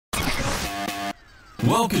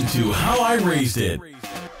Welcome to How I Raised It,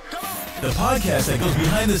 the podcast that goes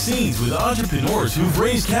behind the scenes with entrepreneurs who've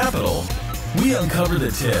raised capital. We uncover the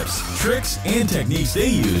tips, tricks, and techniques they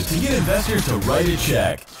use to get investors to write a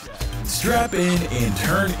check. Strap in and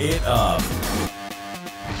turn it up.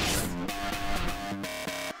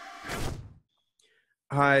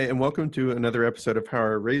 Hi, and welcome to another episode of How I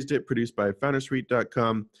Raised It, produced by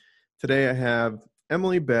Foundersuite.com. Today I have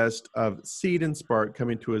Emily Best of Seed&Spark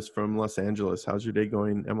coming to us from Los Angeles. How's your day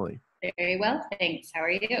going, Emily? Very well, thanks. How are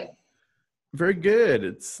you? Very good.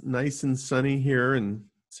 It's nice and sunny here in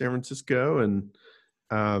San Francisco,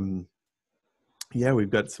 and we've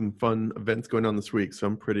got some fun events going on this week, so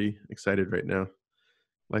I'm pretty excited right now.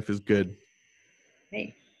 Life is good.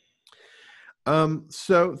 Great.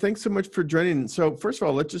 So thanks so much for joining. So first of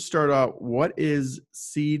all, let's just start out. What is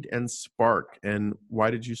Seed&Spark, and why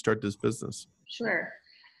did you start this business? Sure.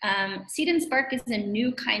 Seed&Spark is a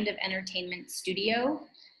new kind of entertainment studio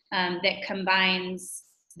that combines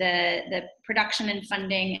the production and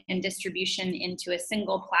funding and distribution into a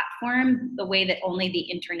single platform the way that only the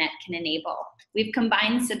internet can enable. We've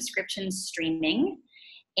combined subscription streaming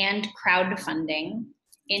and crowdfunding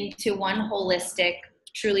into one holistic,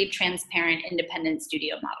 truly transparent, independent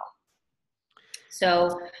studio model.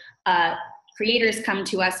 So creators come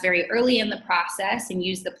to us very early in the process and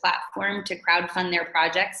use the platform to crowdfund their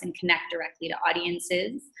projects and connect directly to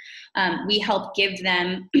audiences. We help give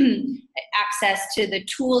them access to the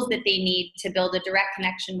tools that they need to build a direct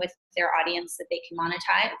connection with their audience that they can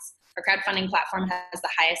monetize. Our crowdfunding platform has the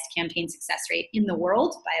highest campaign success rate in the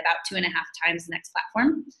world by about 2.5 times the next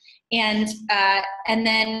platform. And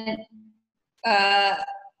then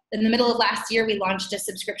in the middle of last year, we launched a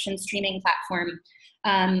subscription streaming platform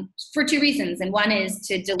for two reasons. And one is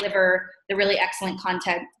to deliver the really excellent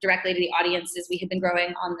content directly to the audiences. We have been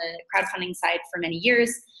growing on the crowdfunding side for many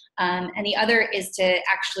years. And the other is to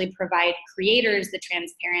actually provide creators the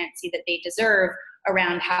transparency that they deserve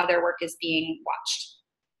around how their work is being watched.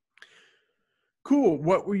 Cool.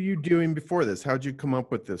 What were you doing before this? How'd you come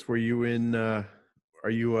up with this? Were you are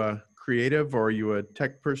you a creative, or are you a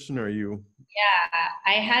tech person? Or are you? Yeah,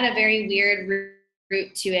 I had a very weird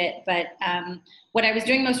route to it, but what I was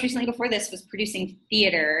doing most recently before this was producing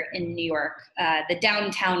theater in New York, the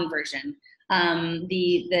downtown version,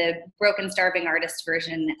 the broken, starving artist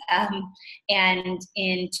version. And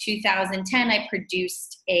in 2010, I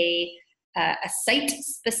produced a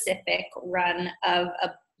site-specific run of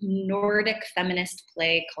a Nordic feminist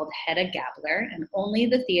play called Hedda Gabler, and only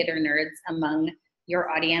the theater nerds among your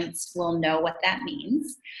audience will know what that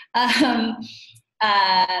means.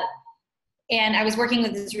 And I was working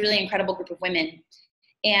with this really incredible group of women.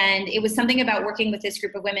 And it was something about working with this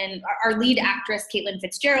group of women. Our lead actress, Caitlin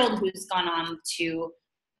Fitzgerald, who's gone on to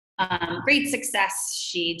great success.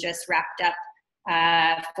 She just wrapped up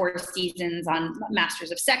 4 seasons on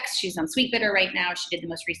Masters of Sex. She's on Sweet Bitter right now. She did the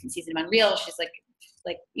most recent season of Unreal. She's like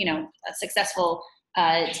a successful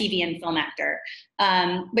TV and film actor.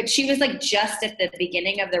 But she was like just at the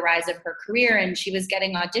beginning of the rise of her career, and she was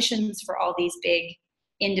getting auditions for all these big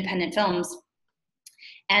independent films.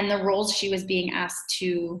 And the roles she was being asked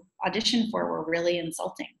to audition for were really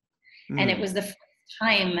insulting. And it was the first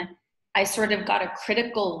time I sort of got a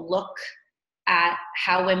critical look at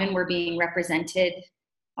how women were being represented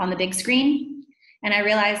on the big screen. And I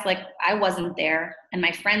realized like I wasn't there, and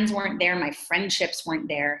my friends weren't there, my friendships weren't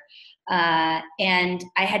there. And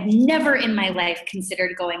I had never in my life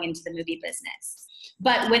considered going into the movie business.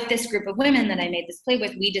 But with this group of women that I made this play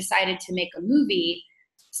with, we decided to make a movie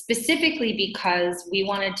specifically because we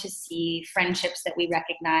wanted to see friendships that we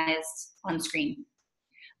recognized on screen.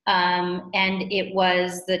 And it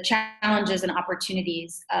was the challenges and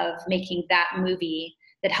opportunities of making that movie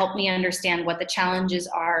that helped me understand what the challenges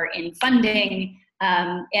are in funding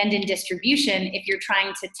and in distribution if you're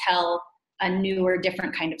trying to tell a new or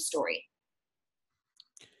different kind of story.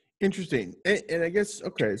 Interesting. And I guess,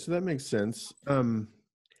 okay, so that makes sense. And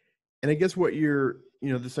I guess what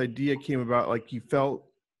this idea came about, like you felt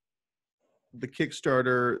the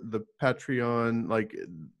Kickstarter, the Patreon, like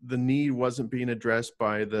the need wasn't being addressed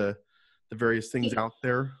by the various things out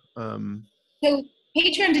there. So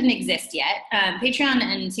Patreon didn't exist yet. Patreon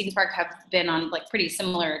and Seed&Spark have been on like pretty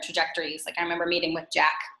similar trajectories. Like I remember meeting with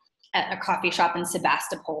Jack at a coffee shop in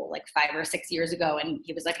Sebastopol like 5 or 6 years ago, and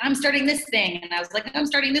he was like, I'm starting this thing, and I was like, I'm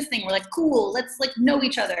starting this thing. We're like, cool, let's like know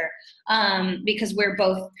each other, because we're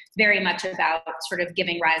both very much about sort of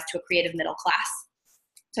giving rise to a creative middle class.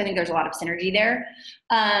 So I think there's a lot of synergy there.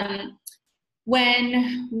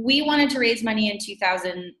 When we wanted to raise money in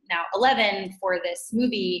 2011 for this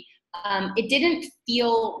movie, it didn't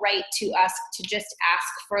feel right to us to just ask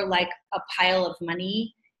for like a pile of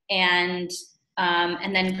money and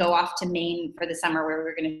then go off to Maine for the summer where we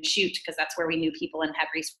were going to shoot, because that's where we knew people and had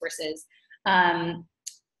resources.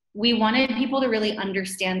 We wanted people to really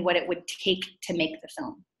understand what it would take to make the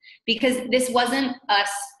film, because this wasn't us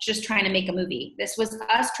just trying to make a movie. This was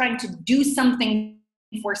us trying to do something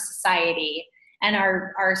for society, and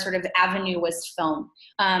our sort of avenue was film.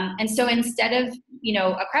 And so instead of,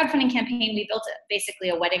 a crowdfunding campaign, we built basically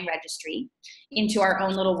a wedding registry into our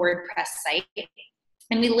own little WordPress site.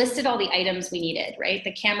 And we listed all the items we needed, right?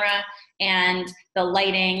 The camera and the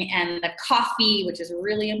lighting and the coffee, which is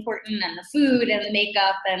really important, and the food and the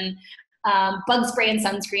makeup and bug spray and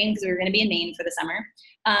sunscreen, because we were going to be in Maine for the summer.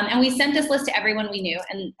 And we sent this list to everyone we knew.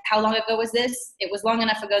 And how long ago was this? It was long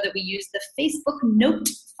enough ago that we used the Facebook note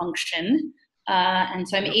function. And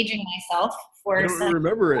so I'm aging myself for I don't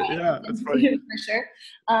remember it. Yeah, that's funny. For sure.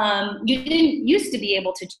 You didn't used to be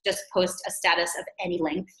able to just post a status of any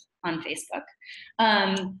length on Facebook.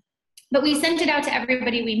 But we sent it out to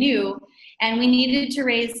everybody we knew, and we needed to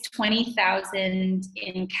raise $20,000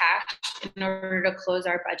 in cash in order to close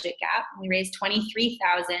our budget gap. We raised $23,000,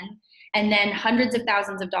 and then hundreds of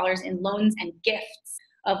thousands of dollars in loans and gifts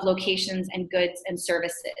of locations and goods and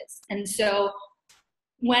services. And so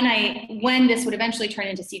when this would eventually turn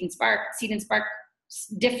into Seed&Spark's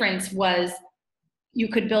difference was you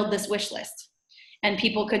could build this wish list, and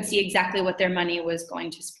people could see exactly what their money was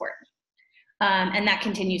going to support. And that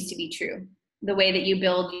continues to be true. The way that you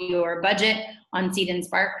build your budget on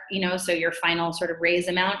Seed&Spark, so your final sort of raise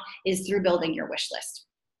amount is through building your wish list.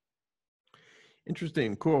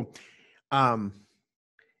 Interesting. Cool.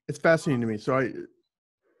 It's fascinating to me. So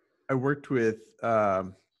I worked with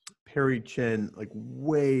Perry Chen like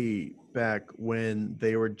way back when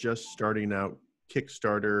they were just starting out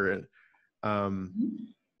Kickstarter,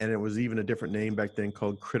 and it was even a different name back then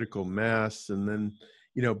called Critical Mass. And then,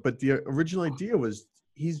 but the original idea was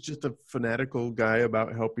he's just a fanatical guy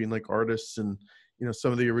about helping like artists. And,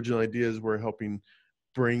 some of the original ideas were helping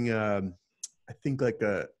bring, I think like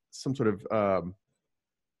some sort of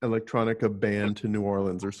electronica band to New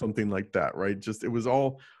Orleans or something like that, right? Just, it was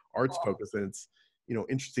all arts focused. And it's,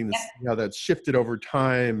 interesting to see how that's shifted over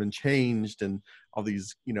time and changed, and all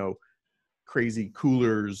these, crazy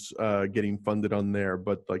coolers getting funded on there.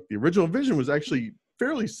 But like the original vision was actually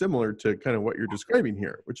fairly similar to kind of what you're describing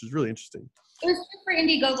here, which is really interesting. It was true for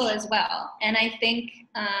Indiegogo as well. And I think,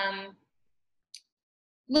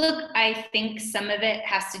 I think some of it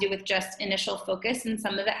has to do with just initial focus, and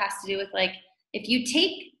some of it has to do with like, if you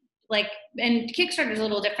take and Kickstarter is a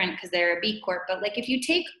little different because they're a B Corp, but like if you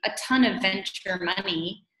take a ton of venture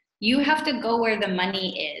money, you have to go where the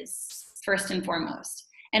money is first and foremost.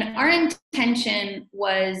 And our intention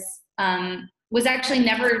was actually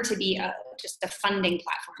never to be just a funding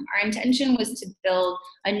platform. Our intention was to build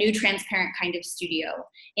a new transparent kind of studio.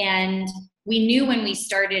 And we knew when we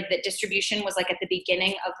started that distribution was like at the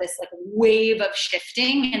beginning of this like wave of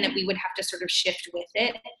shifting, and that we would have to sort of shift with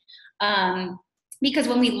it. Because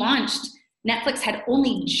when we launched, Netflix had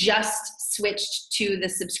only just switched to the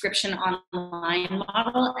subscription online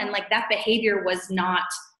model, and like that behavior was not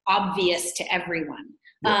obvious to everyone.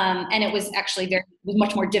 And it was actually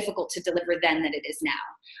much more difficult to deliver then than it is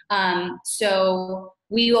now. So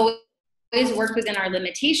we always worked within our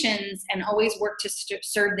limitations and always worked to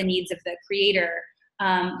serve the needs of the creator.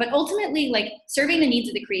 But ultimately, like serving the needs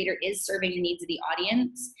of the creator is serving the needs of the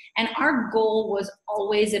audience. And our goal was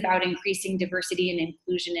always about increasing diversity and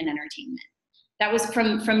inclusion in entertainment. That was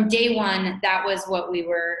from day one, that was what we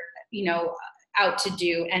were, out to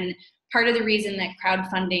do. And part of the reason that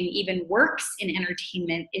crowdfunding even works in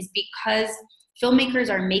entertainment is because filmmakers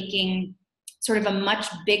are making sort of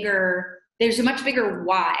there's a much bigger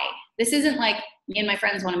why. This isn't like me and my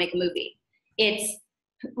friends want to make a movie. It's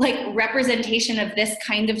like representation of this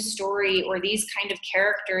kind of story or these kind of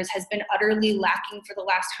characters has been utterly lacking for the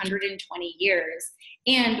last 120 years.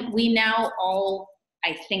 And we now all,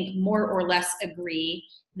 I think, more or less agree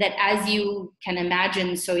that as you can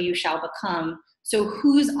imagine, so you shall become. So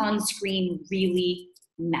who's on screen really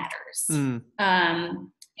matters.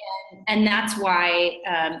 And that's why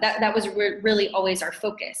that was really always our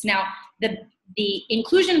focus. Now, the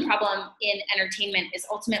inclusion problem in entertainment is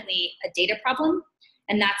ultimately a data problem.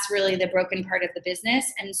 And that's really the broken part of the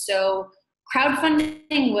business. And so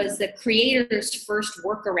crowdfunding was the creator's first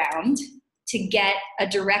workaround to get a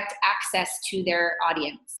direct access to their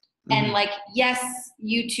audience. Mm-hmm. And like, yes,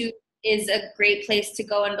 YouTube is a great place to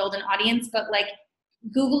go and build an audience, but like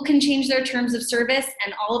Google can change their terms of service,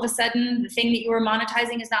 and all of a sudden the thing that you were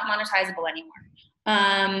monetizing is not monetizable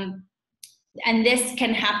anymore. and this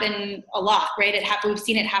can happen a lot, right? We've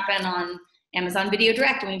seen it happen on Amazon Video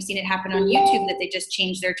Direct, and we've seen it happen on YouTube, that they just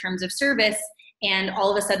change their terms of service, and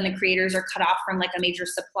all of a sudden the creators are cut off from like a major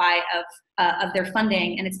supply of their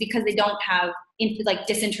funding, and it's because they don't have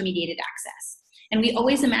disintermediated access. And we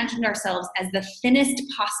always imagined ourselves as the thinnest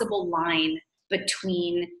possible line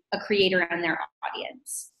between a creator and their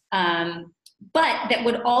audience, but that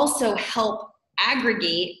would also help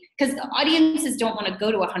aggregate, because audiences don't want to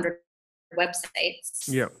go to 100 websites.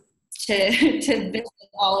 Yeah. To visit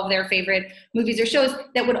all of their favorite movies or shows,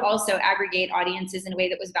 that would also aggregate audiences in a way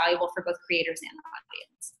that was valuable for both creators and the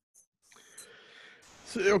audience.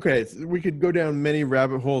 So, okay, so we could go down many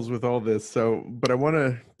rabbit holes with all this. But I want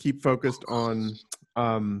to keep focused on,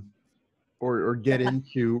 or get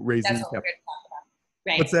into raising That's what we're capital. here to talk about.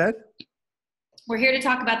 Right. What's that? We're here to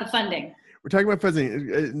talk about the funding. We're talking about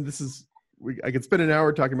funding. I could spend an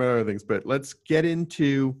hour talking about other things, but let's get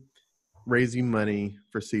into raising money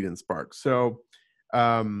for Seed&Spark. So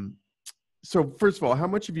first of all, how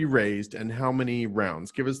much have you raised and how many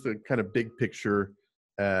rounds? Give us the kind of big picture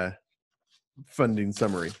funding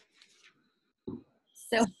summary.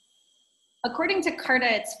 So according to Carta,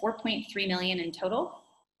 it's 4.3 million in total.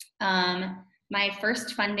 My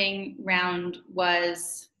first funding round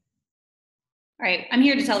was, all right, I'm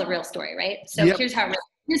here to tell the real story, right? So Yep. here's how it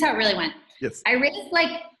really went. Yes. I raised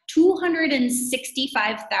like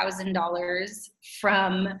 $265,000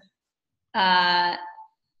 from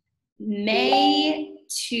May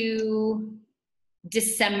to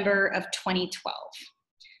December of 2012.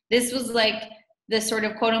 This was like the sort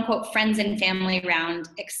of quote unquote friends and family round,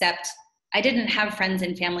 except I didn't have friends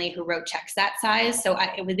and family who wrote checks that size. So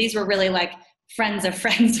these were really like friends of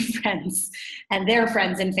friends of friends and their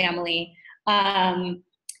friends and family.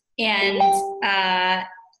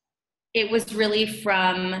 It was really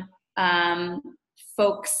from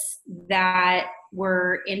folks that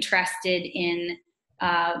were interested in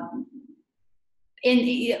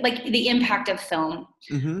like the impact of film.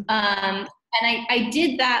 Mm-hmm. And I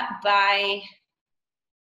did that by,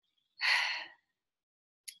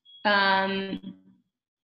 it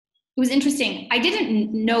was interesting. I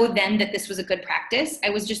didn't know then that this was a good practice. I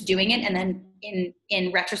was just doing it. And then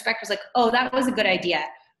in retrospect was like, oh, that was a good idea.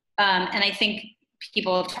 And I think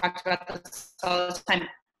people have talked about this all the time.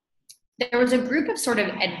 There was a group of sort of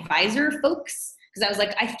advisor folks, because I was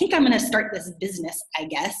like, I think I'm going to start this business, I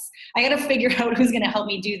guess. I got to figure out who's going to help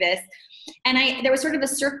me do this. And there was sort of a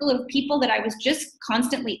circle of people that I was just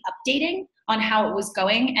constantly updating on how it was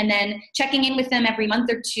going, and then checking in with them every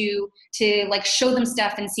month or two to like show them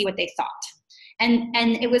stuff and see what they thought.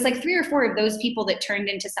 And it was like 3 or 4 of those people that turned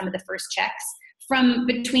into some of the first checks, from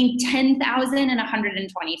between 10,000 and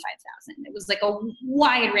 125,000. It was like a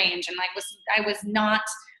wide range, and I was not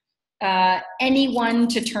anyone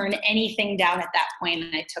to turn anything down at that point.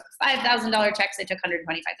 And I took $5,000 checks. I took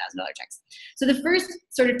 $125,000 checks. So the first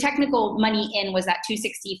sort of technical money in was that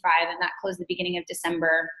 265, and that closed the beginning of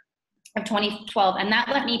December of 2012. And that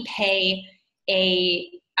let me pay a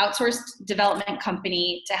outsourced development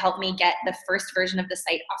company to help me get the first version of the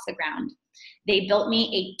site off the ground. They built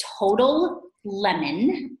me a total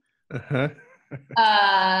lemon. Uh-huh.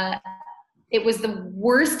 It was the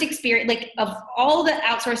worst experience, like of all the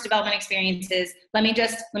outsourced development experiences. I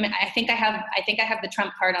think I have the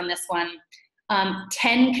trump card on this one.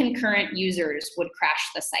 10 concurrent users would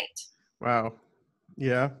crash the site. Wow.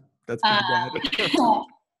 Yeah, that's pretty bad.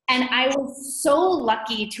 And I was so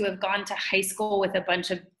lucky to have gone to high school with a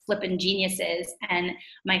bunch of flippin' geniuses. And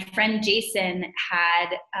my friend Jason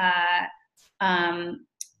had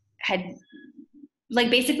like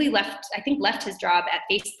basically left his job at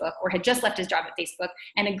Facebook, or had just left his job at Facebook,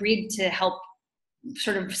 and agreed to help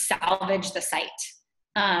sort of salvage the site,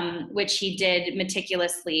 which he did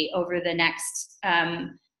meticulously over the next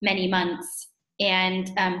many months.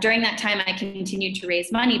 And during that time, I continued to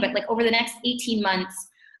raise money, but like over the next 18 months,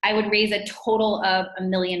 I would raise a total of $1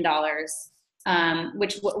 million,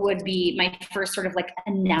 which would be my first sort of like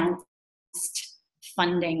announced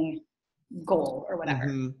funding goal or whatever.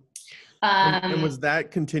 Mm-hmm. And was that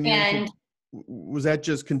continuing? Was that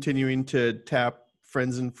just continuing to tap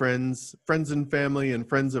friends and family, and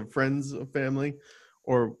friends of family,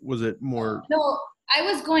 or was it more? No, I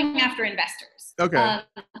was going after investors. Okay.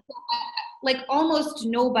 Like almost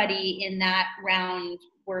nobody in that round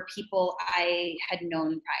were people I had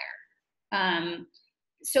known prior.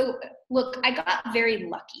 So look, I got very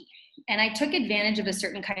lucky, and I took advantage of a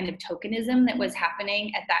certain kind of tokenism that was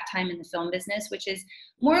happening at that time in the film business, which is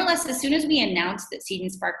more or less as soon as we announced that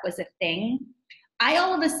Seed&Spark was a thing, I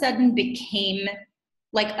all of a sudden became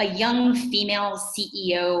like a young female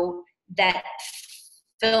CEO that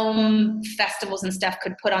film festivals and stuff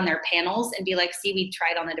could put on their panels and be like, see, we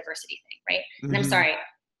tried on the diversity thing, right? And I'm sorry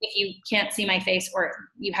if you can't see my face or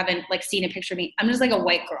you haven't like seen a picture of me, I'm just like a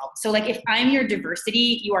white girl. So like if I'm your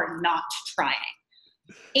diversity, you are not trying.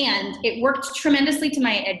 And it worked tremendously to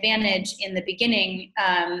my advantage in the beginning,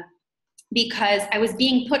 because I was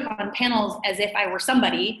being put on panels as if I were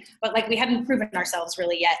somebody, but like we hadn't proven ourselves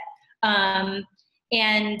really yet.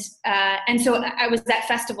 And so I was at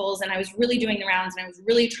festivals and I was really doing the rounds and I was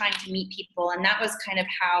really trying to meet people. And that was kind of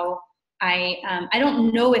how I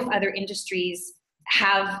don't know if other industries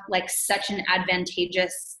have like such an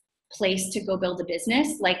advantageous place to go build a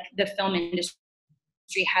business like the film industry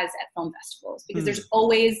has at film festivals, because there's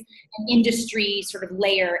always an industry sort of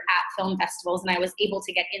layer at film festivals. And I was able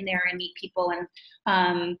to get in there and meet people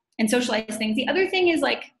and socialize things. The other thing is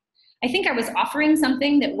like, I think I was offering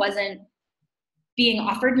something that wasn't being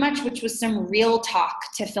offered much, which was some real talk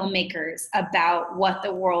to filmmakers about what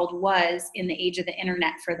the world was in the age of the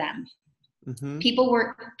internet for them.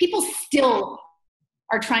 People still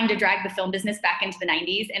are trying to drag the film business back into the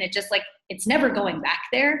 90s. And it just like, it's never going back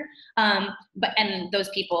there. And those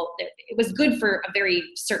people, it was good for a very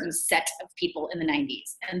certain set of people in the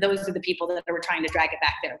 90s. And those are the people that were trying to drag it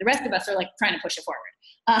back there. The rest of us are like trying to push it forward.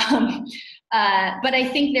 But I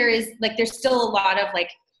think there's still a lot of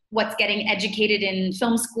like, what's getting educated in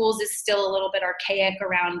film schools is still a little bit archaic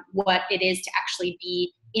around what it is to actually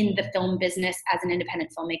be in the film business as an independent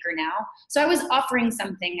filmmaker now. So I was offering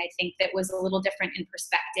something, I think, that was a little different in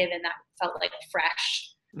perspective and that felt like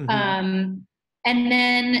fresh. And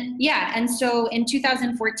then, and so in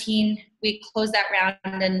 2014, we closed that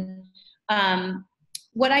round. And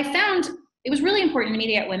what I found, it was really important to me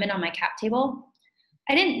to get women on my cap table.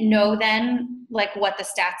 I didn't know then like what the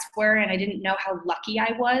stats were, and I didn't know how lucky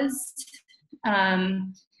I was.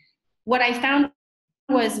 What I found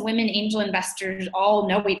was women angel investors all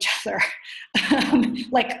know each other,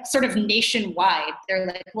 like sort of nationwide. They're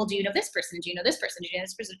like, well, do you know this person? Do you know this person? Do you know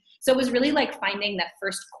this person? So it was really like finding that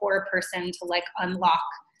first core person to like unlock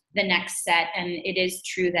the next set. And it is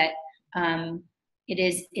true that it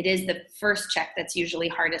is the first check that's usually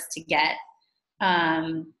hardest to get.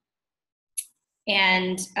 And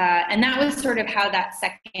that was sort of how that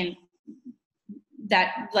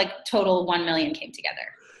like total 1 million came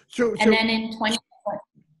together. So then in 20.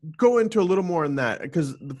 Go into a little more on that,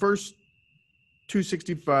 because the first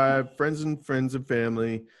 265 friends and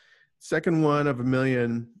family, second one of 1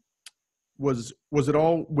 million, was it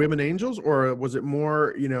all women angels, or was it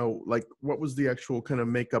more, like what was the actual kind of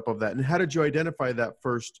makeup of that, and how did you identify that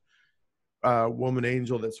first woman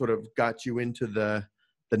angel that sort of got you into the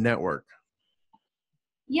network?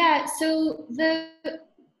 Yeah, so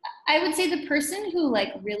I would say the person who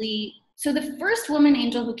like really. So the first woman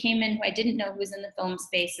angel who came in, who I didn't know who was in the film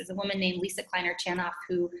space, is a woman named Lisa Kleiner-Chanoff,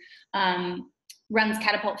 who runs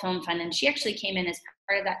Catapult Film Fund. And she actually came in as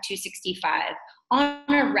part of that 265 on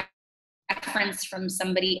a reference from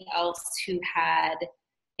somebody else who had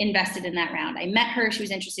invested in that round. I met her. She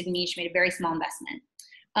was interested in me. She made a very small investment.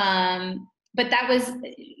 But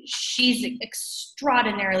she's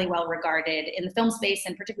extraordinarily well regarded in the film space,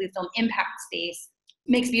 and particularly the film impact space,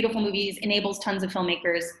 makes beautiful movies, enables tons of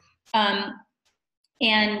filmmakers.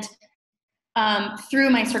 Through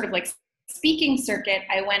my sort of like speaking circuit,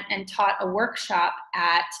 I went and taught a workshop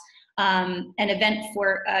at an event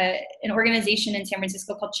for an organization in San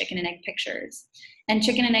Francisco called Chicken and Egg Pictures. And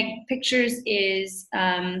Chicken and Egg Pictures is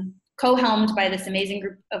co-helmed by this amazing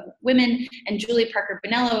group of women, and Julie Parker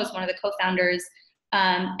Bonello is one of the co-founders.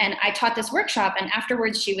 And I taught this workshop, and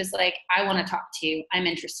afterwards she was like, I want to talk to you. I'm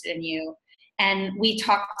interested in you. And we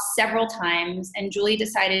talked several times, and Julie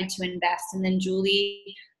decided to invest. And then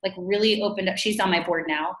Julie like really opened up, she's on my board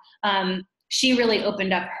now. She really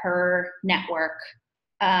opened up her network.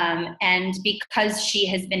 And because she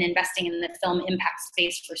has been investing in the film impact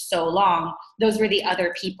space for so long, those were the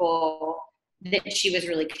other people that she was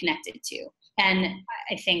really connected to. And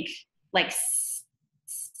I think like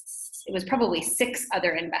it was probably 6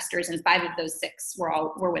 other investors, and 5 of those 6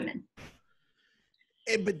 were women.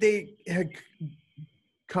 But they had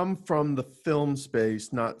come from the film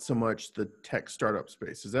space, not so much the tech startup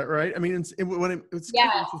space. Is that right? I mean, it's kind of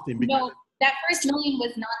interesting. No, that first million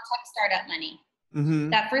was not tech startup money.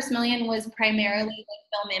 That first million was primarily like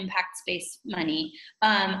film impact space money.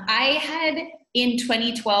 I had in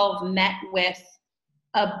 2012 met with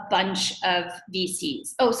a bunch of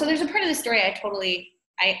VCs. Oh, so there's a part of the story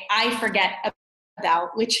I forget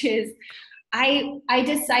about, which is I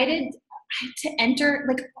decided to enter,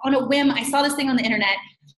 like on a whim. I saw this thing on the internet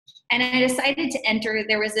and I decided to enter.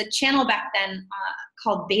 There was a channel back then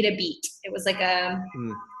called Beta Beat. It was like a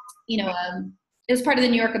it was part of the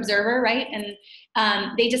New York Observer, right?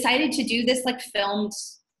 And they decided to do this like filmed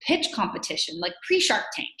pitch competition, like pre-Shark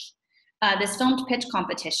Tank, this filmed pitch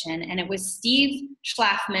competition. And it was Steve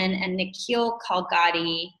Schlafman and Nikhil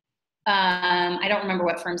Kalgati. I don't remember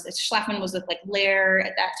what firms. Schlafman was with like Lair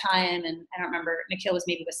at that time, and I don't remember. Nikhil was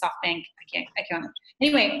maybe with SoftBank. I can't remember.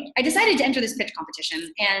 Anyway, I decided to enter this pitch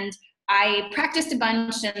competition, and I practiced a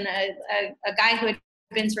bunch, and a guy who had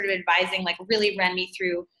been sort of advising like really ran me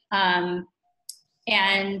through,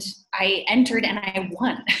 and I entered and I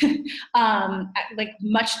won. Like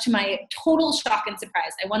much to my total shock and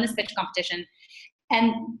surprise, I won this pitch competition.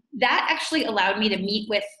 And that actually allowed me to meet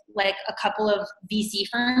with like a couple of VC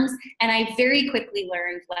firms. And I very quickly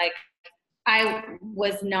learned like that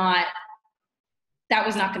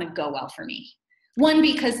was not going to go well for me. One,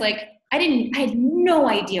 because like I had no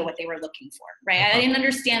idea what they were looking for, right? I didn't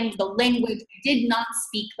understand the language, did not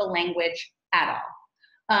speak the language at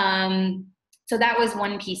all. So that was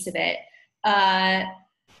one piece of it.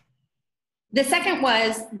 The second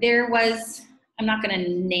was, I'm not going to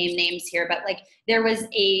name names here, but like there was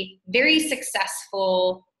a very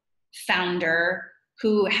successful founder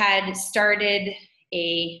who had started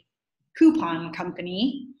a coupon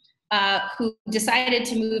company, who decided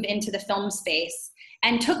to move into the film space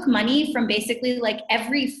and took money from basically like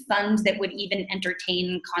every fund that would even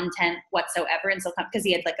entertain content whatsoever in Silicon, because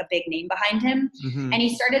he had like a big name behind him. Mm-hmm. And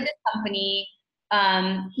he started this company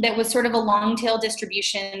that was sort of a long tail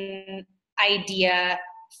distribution idea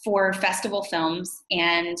for festival films.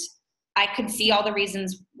 And I could see all the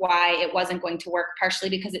reasons why it wasn't going to work, partially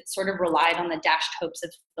because it sort of relied on the dashed hopes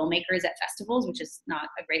of filmmakers at festivals, which is not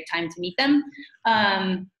a great time to meet them.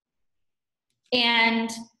 And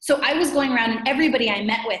so I was going around and everybody I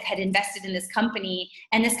met with had invested in this company,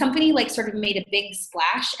 and this company like sort of made a big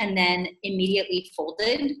splash and then immediately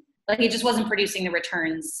folded. Like it just wasn't producing the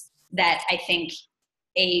returns that I think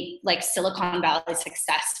a like Silicon Valley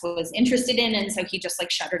success was interested in. And so he just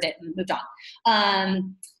like shuttered it and moved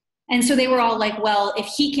on. And so they were all like, well, if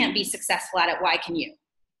he can't be successful at it, why can you?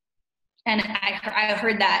 And I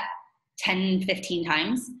heard that 10, 15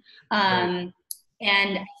 times. And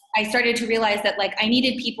I started to realize that like I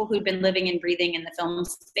needed people who'd been living and breathing in the film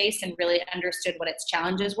space and really understood what its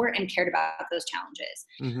challenges were and cared about those challenges.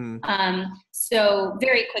 Mm-hmm. So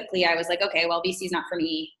very quickly I was like, okay, well, VC is not for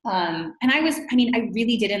me. And I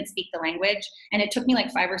really didn't speak the language, and it took me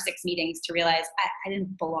like 5 or 6 meetings to realize I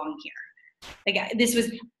didn't belong here. Like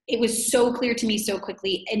it was so clear to me so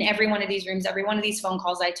quickly in every one of these rooms, every one of these phone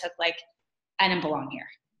calls I took, like I didn't belong here.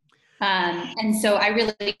 And so I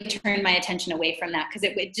really turned my attention away from that because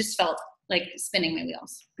it just felt like spinning my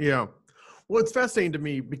wheels. Yeah. Well, it's fascinating to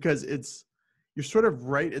me because you're sort of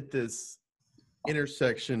right at this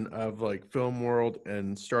intersection of like film world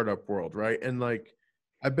and startup world, right? And like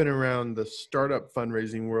I've been around the startup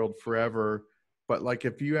fundraising world forever, but like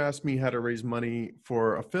if you ask me how to raise money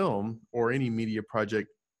for a film or any media project,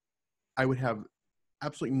 I would have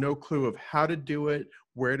absolutely no clue of how to do it,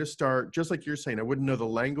 where to start. Just like you're saying, I wouldn't know the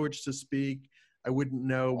language to speak. I wouldn't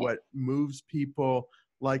know what moves people.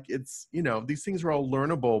 Like it's, these things are all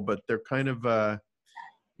learnable, but they're kind of, I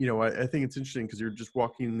think it's interesting because you're just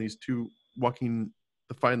walking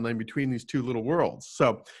the fine line between these two little worlds.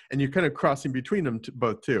 So, and you're kind of crossing between them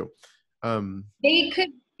both too. They could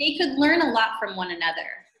learn a lot from one another,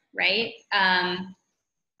 right?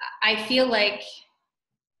 I feel like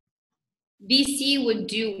VC would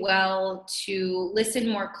do well to listen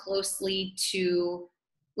more closely to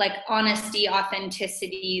like honesty,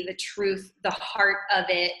 authenticity, the truth, the heart of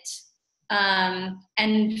it.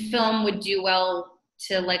 And film would do well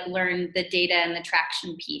to like learn the data and the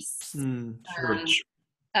traction piece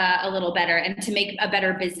a little better and to make a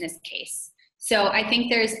better business case. So I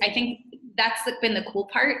think that's been the cool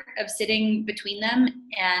part of sitting between them.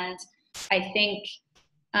 And I think,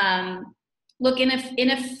 look, in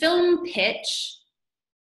a film pitch,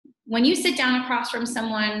 when you sit down across from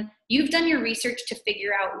someone, you've done your research to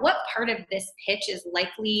figure out what part of this pitch is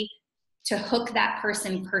likely to hook that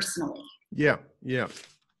person personally. Yeah.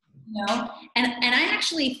 And I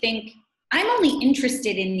actually think I'm only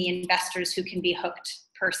interested in the investors who can be hooked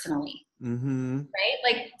personally, right?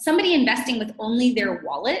 Like somebody investing with only their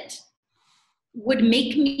wallet would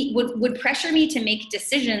pressure me to make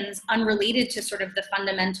decisions unrelated to sort of the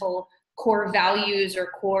fundamental core values or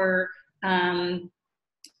core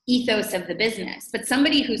ethos of the business. But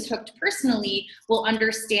somebody who's hooked personally will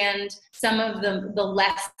understand some of the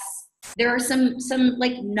less There are some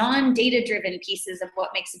like non-data driven pieces of what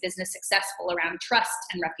makes a business successful around trust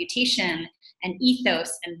and reputation and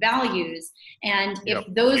ethos and values. And if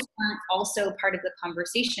those aren't also part of the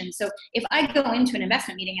conversation, so if I go into an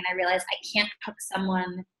investment meeting and I realize I can't hook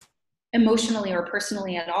someone emotionally or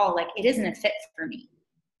personally at all, like it isn't a fit for me.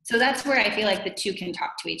 So that's where I feel like the two can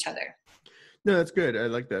talk to each other. No, that's good. I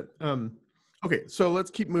like that. Okay, so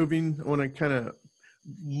let's keep moving. I want to kind of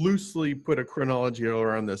loosely put a chronology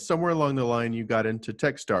around this. Somewhere along the line, you got into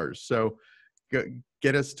Techstars. So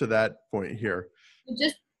get us to that point here.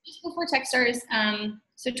 Just before Techstars,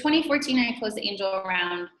 so 2014, I closed the angel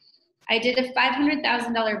round. I did a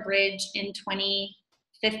 $500,000 bridge in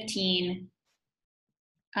 2015.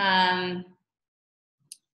 And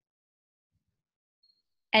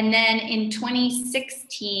then in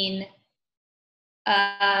 2016,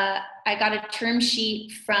 I got a term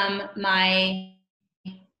sheet from my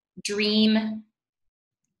dream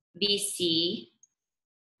VC.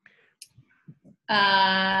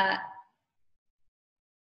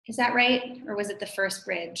 Is that right? Or was it the first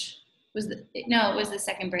bridge? No, it was the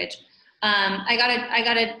second bridge. I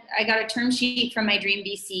got a term sheet from my dream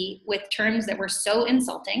VC with terms that were so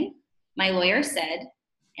insulting. My lawyer said,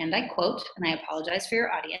 and I quote, and I apologize for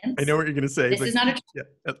your audience. I know what you're going to say. This is not a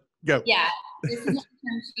go. Yeah, this is not a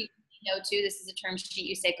term sheet you say no to. This is a term sheet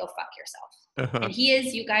you say go fuck yourself. And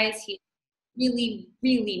he's really,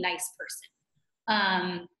 really nice person.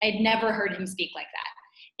 I'd never heard him speak like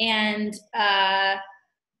that. And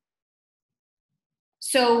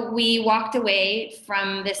so we walked away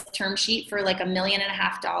from this term sheet for like $1.5 million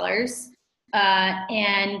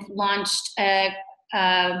and launched a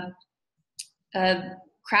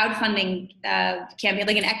crowdfunding campaign,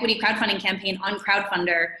 like an equity crowdfunding campaign on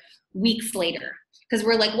Crowdfunder weeks later. Because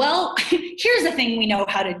we're like, well, here's a thing we know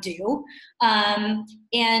how to do. And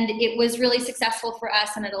it was really successful for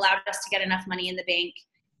us, and it allowed us to get enough money in the bank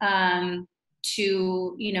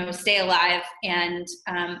to, stay alive. And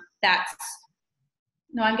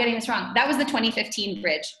no, I'm getting this wrong. That was the 2015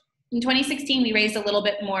 bridge. In 2016, we raised a little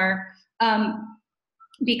bit more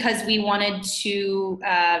because we wanted to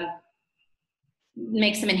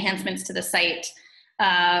make some enhancements to the site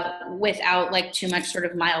without like too much sort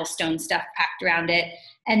of milestone stuff packed around it.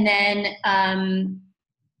 And then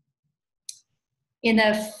in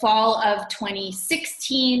the fall of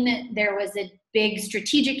 2016, there was a big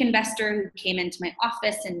strategic investor who came into my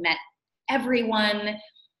office and met everyone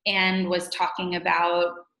and was talking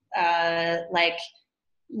about like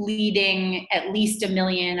leading at least $1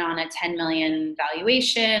 million on a 10 million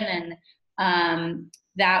valuation. And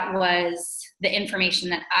that was the information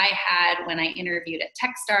that I had when I interviewed at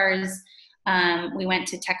Techstars. We went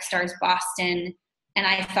to Techstars Boston, and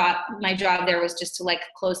I thought my job there was just to like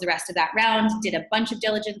close the rest of that round, did a bunch of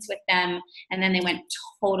diligence with them, and then they went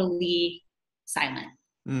totally silent.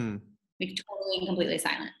 Like totally and completely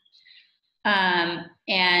silent.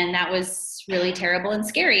 And that was really terrible and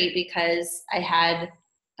scary because I had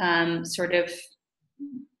sort of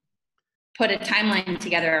put a timeline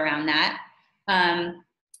together around that.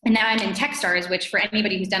 And now I'm in Techstars, which for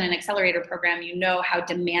anybody who's done an accelerator program, you know how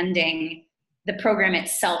demanding the program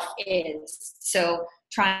itself is. So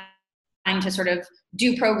trying to sort of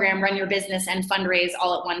do program, run your business, and fundraise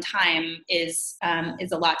all at one time is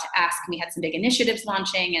a lot to ask. We had some big initiatives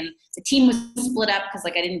launching, and the team was split up because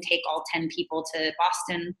like I didn't take all 10 people to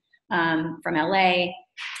Boston from LA,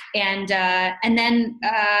 and then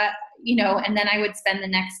and then I would spend the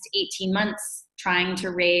next 18 months trying to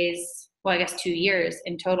raise, well, I guess 2 years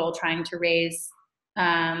in total, trying to raise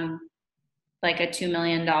like a $2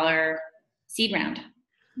 million seed round,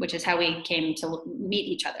 which is how we came to meet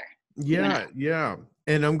each other. Yeah.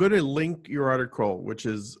 And I'm going to link your article, which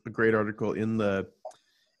is a great article, in the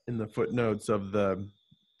footnotes of the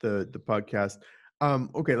podcast.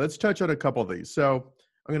 Okay, let's touch on a couple of these. So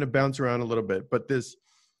I'm going to bounce around a little bit, but this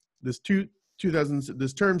term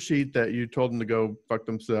sheet that you told them to go fuck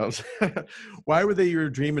themselves, why were they your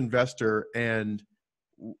dream investor, and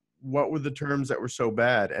what were the terms that were so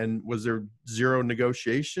bad? And was there zero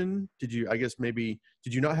negotiation? Did you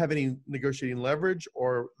not have any negotiating leverage,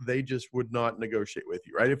 or they just would not negotiate with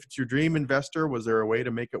you, right? If it's your dream investor, was there a way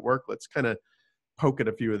to make it work? Let's kind of poke at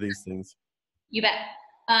a few of these things. You bet.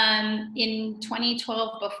 In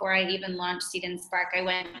 2012, before I even launched Seed&Spark, I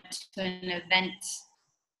went to an event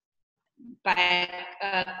by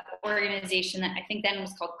an organization that I think then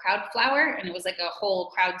was called Crowdflower, and it was like a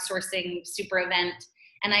whole crowdsourcing super event.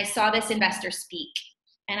 And I saw this investor speak,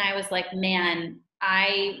 and I was like, man,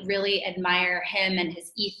 I really admire him and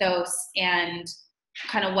his ethos and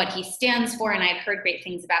kind of what he stands for. And I'd heard great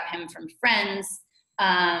things about him from friends.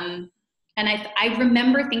 And I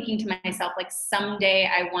remember thinking to myself, like, someday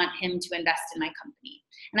I want him to invest in my company.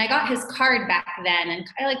 And I got his card back then, and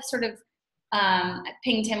I like sort of I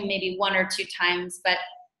pinged him maybe 1 or 2 times. But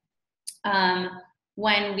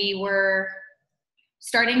when we were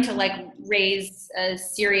starting to like raise a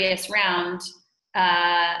serious round,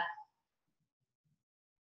 that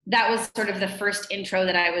was sort of the first intro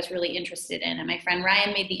that I was really interested in. And my friend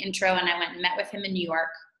Ryan made the intro, and I went and met with him in New York.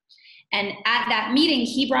 And at that meeting,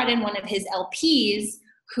 he brought in one of his LPs,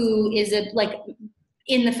 who is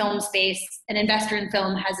in the film space, an investor in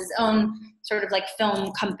film, has his own sort of like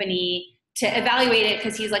film company, to evaluate it,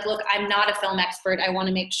 because he's like, look, I'm not a film expert. I want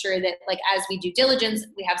to make sure that, like, as we do diligence,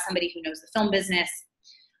 we have somebody who knows the film business.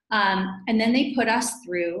 And then they put us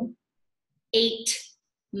through 8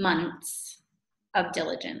 months of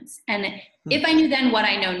diligence. And if I knew then what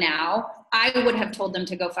I know now, I would have told them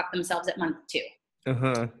to go fuck themselves at month 2.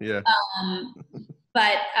 Yeah.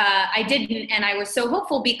 But I didn't, and I was so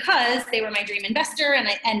hopeful because they were my dream investor, and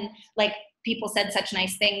like people said such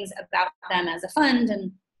nice things about them as a fund,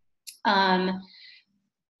 and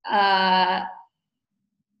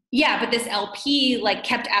yeah. But this LP like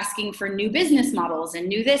kept asking for new business models and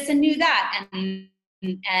new this and new that, and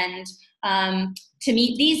to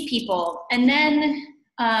meet these people, and then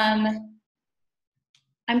I'm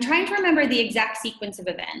trying to remember the exact sequence of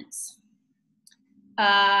events.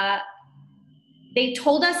 They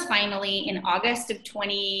told us finally in August of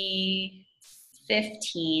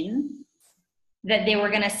 2015 that they were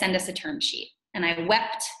going to send us a term sheet. And I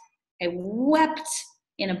wept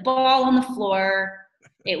in a ball on the floor.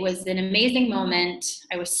 It was an amazing moment.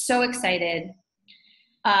 I was so excited.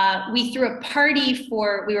 We threw a party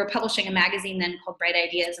we were publishing a magazine then called Bright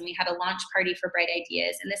Ideas, and we had a launch party for Bright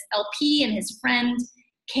Ideas. And this LP and his friend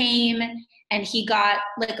came, and he got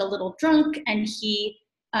like a little drunk, and he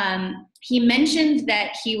mentioned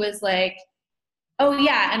that he was like, oh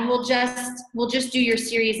yeah, and we'll just do your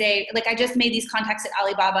Series A. Like, I just made these contacts at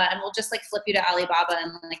Alibaba, and we'll just like flip you to Alibaba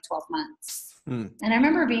in like 12 months. And I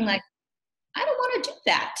remember being like, I don't want to do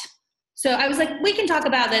that. So I was like, we can talk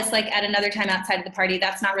about this like at another time outside of the party.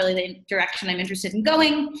 That's not really the direction I'm interested in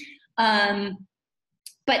going. And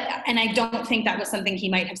I don't think that was something he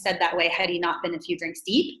might have said that way had he not been a few drinks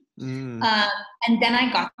deep. And then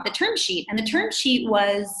I got the term sheet, and the term sheet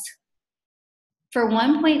was for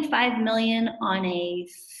 1.5 million on a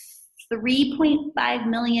 3.5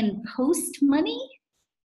 million post money.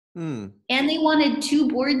 And they wanted 2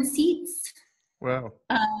 board seats. Wow.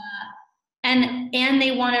 And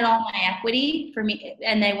they wanted all my equity for me,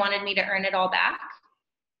 and they wanted me to earn it all back.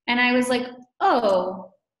 And I was like,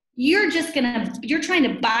 oh, you're trying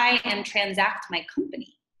to buy and transact my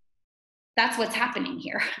company. That's what's happening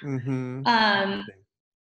here.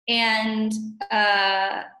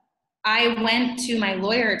 I went to my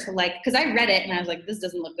lawyer to because I read it and I was like, this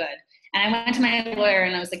doesn't look good. And I went to my lawyer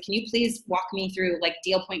and I was like, can you please walk me through like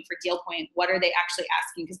deal point for deal point? What are they actually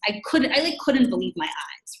asking? Because I couldn't believe my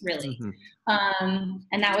eyes, really.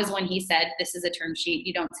 And that was when he said, this is a term sheet.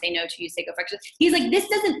 You don't say no to, you say go for it. He's like,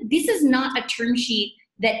 this is not a term sheet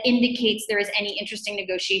that indicates there is any interesting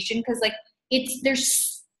negotiation, because like it's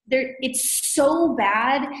so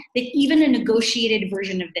bad that even a negotiated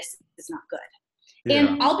version of this is not good. Yeah.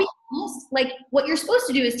 And I'll be honest, like what you're supposed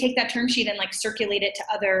to do is take that term sheet and like circulate it to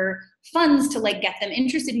other funds to like get them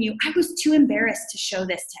interested in you. I was too embarrassed to show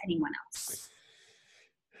this to anyone else.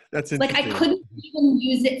 That's interesting. Like I couldn't even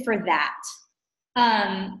use it for that.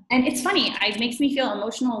 And it's funny, it makes me feel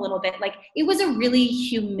emotional a little bit. Like it was a really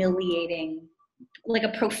humiliating, like a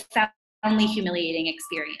profoundly humiliating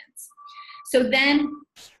experience. So then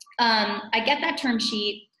I get that term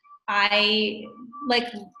sheet. I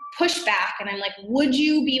like push back and I'm like, would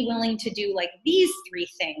you be willing to do like these 3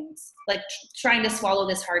 things? Like trying to swallow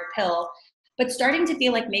this hard pill, but starting to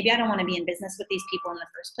feel like maybe I don't want to be in business with these people in the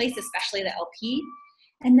first place, especially the LP.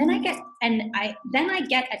 And then I get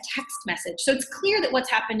a text message. So it's clear that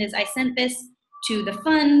what's happened is I sent this to the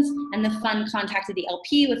fund, and the fund contacted the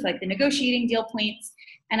LP with like the negotiating deal points.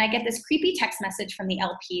 And I get this creepy text message from the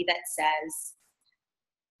LP that says,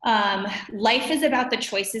 life is about the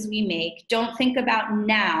choices we make. Don't think about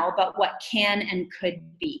now, but what can and could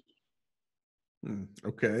be.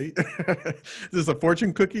 Okay. Is this a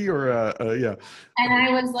fortune cookie or yeah? And I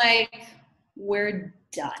was like, we're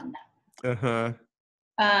done.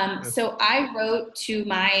 So I wrote to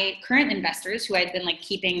my current investors, who I'd been like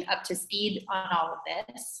keeping up to speed on all of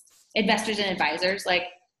this, investors and advisors, like,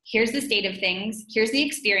 here's the state of things. Here's the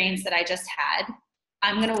experience that I just had.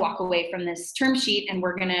 I'm going to walk away from this term sheet and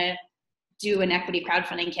we're going to do an equity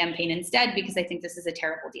crowdfunding campaign instead, because I think this is a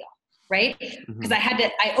terrible deal. right? Because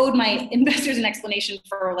I owed my investors an explanation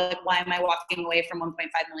for like, why am I walking away from $1.5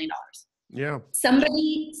 million? Yeah.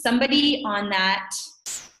 Somebody on that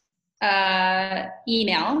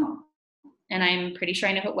email, and I'm pretty sure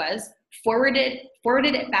I know who it was,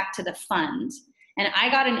 forwarded it back to the fund. And I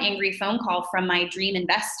got an angry phone call from my dream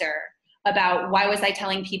investor about why was I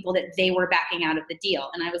telling people that they were backing out of the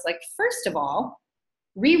deal. And I was like, first of all,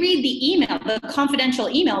 reread the email, the confidential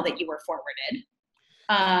email that you were forwarded.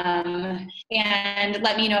 And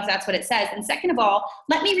let me know if that's what it says. And second of all,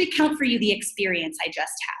 let me recount for you the experience I just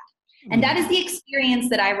had. And that is the experience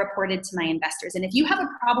that I reported to my investors. And if you have a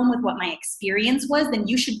problem with what my experience was, then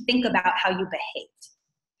you should think about how you behaved.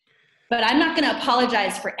 But I'm not going to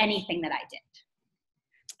apologize for anything that I did.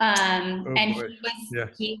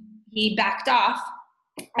 He backed off.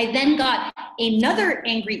 I then got another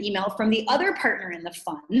angry email from the other partner in the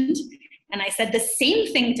fund. And I said the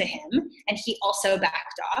same thing to him, and he also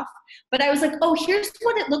backed off. But I was like, oh, here's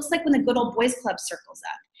what it looks like when the good old boys club circles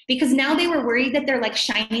up. Because now they were worried that their like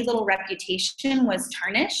shiny little reputation was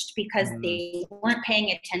tarnished because they weren't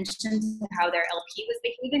paying attention to how their LP was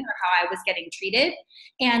behaving or how I was getting treated.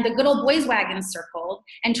 And the good old boys wagon circled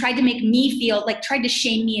and tried to make me feel like, tried to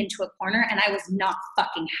shame me into a corner, and I was not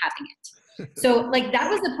fucking having it. So like that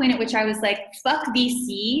was the point at which I was like, fuck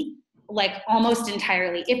VC, like almost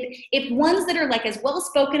entirely. If ones that are like as well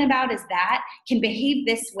spoken about as that can behave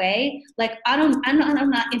this way, like I'm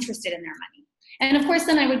not interested in their money. And of course,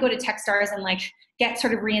 then I would go to Techstars and like get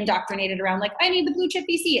sort of re-indoctrinated around like, I need the blue chip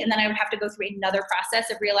VC. And then I would have to go through another process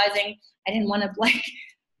of realizing I didn't want to like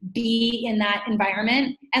be in that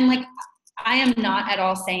environment. And like, I am not at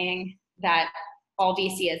all saying that all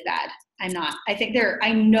VC is bad. I'm not. I think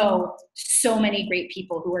I know so many great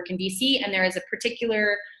people who work in VC, and there is a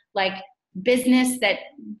particular like business that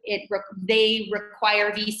they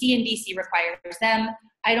require VC and VC requires them.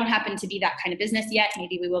 I don't happen to be that kind of business yet.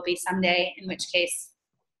 Maybe we will be someday, in which case,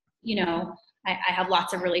 you know, I have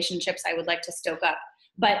lots of relationships I would like to stoke up.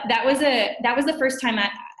 But that was the first time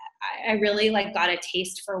I really like got a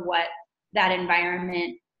taste for what that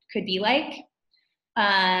environment could be like.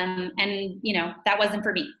 And you know, that wasn't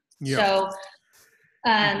for me. Yeah.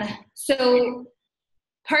 So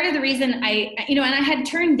part of the reason and I had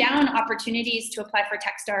turned down opportunities to apply for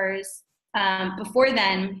Techstars before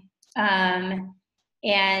then.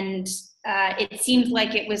 And it seemed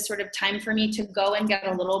like it was sort of time for me to go and get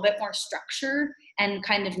a little bit more structure and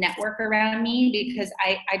kind of network around me, because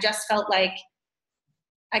I just felt like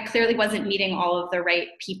I clearly wasn't meeting all of the right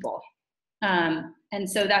people. And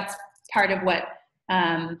so that's part of what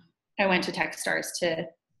I went to Techstars to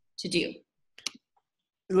do.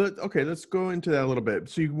 Okay, let's go into that a little bit.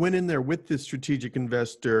 So you went in there with this strategic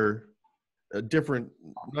investor, a different,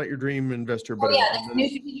 not your dream investor, but the new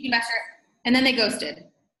strategic investor, and then they ghosted.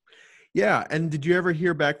 Yeah, and did you ever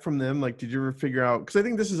hear back from them? Like, did you ever figure out? Because I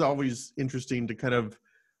think this is always interesting to kind of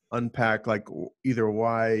unpack, like either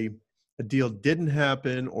why a deal didn't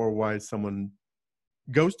happen or why someone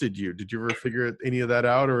ghosted you. Did you ever figure any of that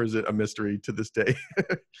out, or is it a mystery to this day?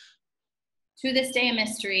 To this day, a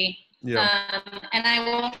mystery. Yeah. And I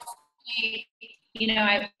will say, you know,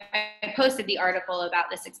 I posted the article about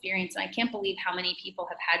this experience, and I can't believe how many people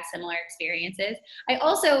have had similar experiences. I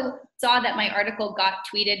also saw that my article got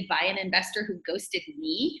tweeted by an investor who ghosted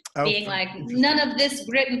me, being like, none of this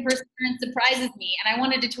grit and perseverance surprises me. And I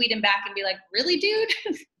wanted to tweet him back and be like, really, dude?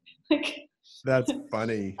 Like, that's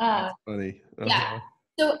funny. That's funny. Uh-huh. Yeah.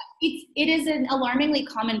 So it is an alarmingly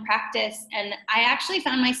common practice. And I actually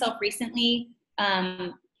found myself recently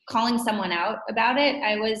calling someone out about it.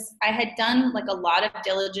 I had done like a lot of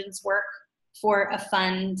diligence work for a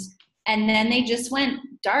fund, and then they just went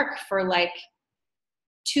dark for like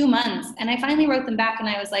 2 months. And I finally wrote them back and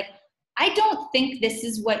I was like, I don't think this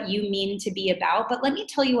is what you mean to be about, but let me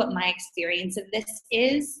tell you what my experience of this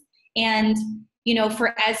is. And, you know,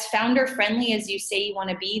 for as founder friendly as you say you want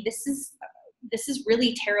to be, this is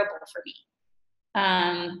really terrible for me.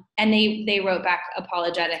 And they wrote back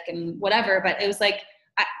apologetic and whatever, but it was like,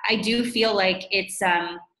 I do feel like it's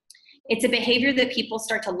a behavior that people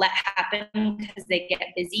start to let happen because they get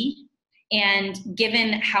busy. And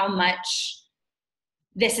given how much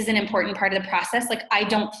this is an important part of the process, like I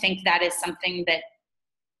don't think that is something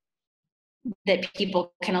that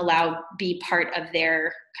people can allow be part of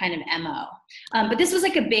their kind of MO. But this was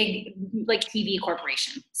like a big like TV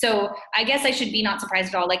corporation. So I guess I should be not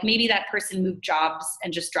surprised at all. Like maybe that person moved jobs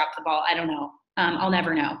and just dropped the ball. I don't know. I'll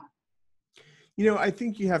never know. You know, I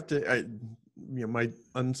think you have to, my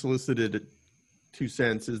unsolicited 2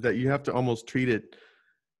 cents is that you have to almost treat it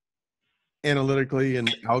analytically and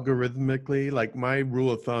algorithmically. Like my rule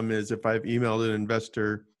of thumb is if I've emailed an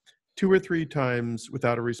investor 2 or 3 times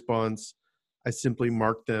without a response, I simply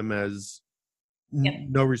mark them as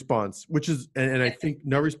no response, which is, and I think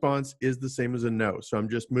no response is the same as a no. So I'm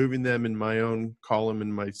just moving them in my own column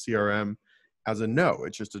in my CRM as a no.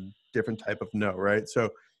 It's just a different type of no, right? So,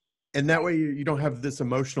 and that way you don't have this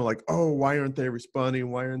emotional like, oh, why aren't they responding?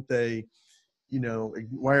 Why aren't they,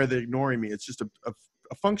 why are they ignoring me? It's just a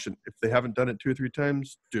function. If they haven't done it 2 or 3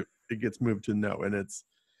 times, it gets moved to no, and it's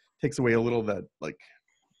takes away a little of that like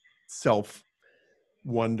self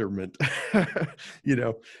wonderment, I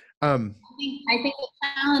think the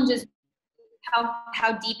challenge is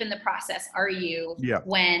how deep in the process are you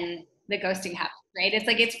when the ghosting happens, right? It's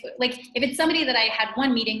like if it's somebody that I had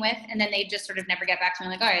one meeting with and then they just sort of never get back to me,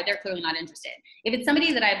 I'm like, all right, they're clearly not interested. If it's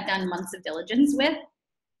somebody that I've done months of diligence with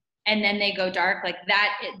and then they go dark, like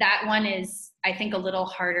that one is, I think, a little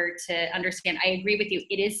harder to understand. I agree with you.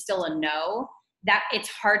 It is still a no. That it's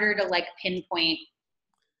harder to like pinpoint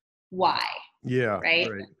why. Yeah. Right.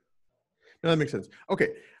 No, that makes sense. Okay.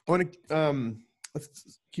 I want to,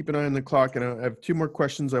 let's keep an eye on the clock, and I have 2 more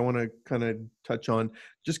questions I want to kind of touch on.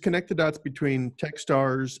 Just connect the dots between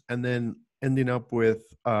Techstars and then ending up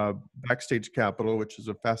with Backstage Capital, which is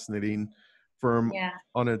a fascinating firm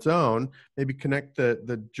on its own. Maybe connect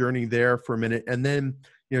the journey there for a minute. And then,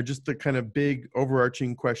 just the kind of big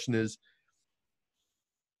overarching question is,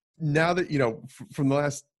 now that, from the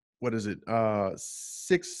last,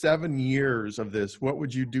 6-7 years of this, what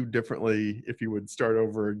would you do differently if you would start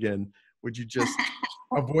over again? Would you just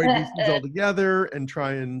avoid VCs altogether and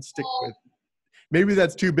try and stick with, maybe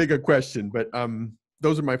that's too big a question, but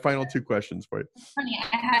those are my final 2 questions for you. Funny,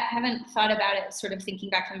 I haven't thought about it sort of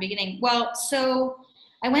thinking back from the beginning. Well, so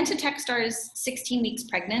I went to Techstars 16 weeks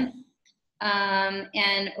pregnant.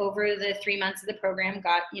 And over the 3 months of the program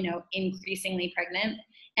got, increasingly pregnant.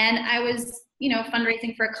 And I was,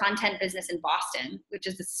 fundraising for a content business in Boston, which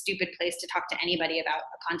is a stupid place to talk to anybody about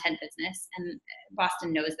a content business. And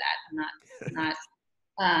Boston knows that. I'm not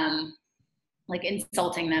like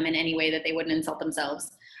insulting them in any way that they wouldn't insult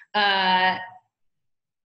themselves. I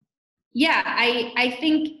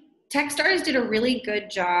think Techstars did a really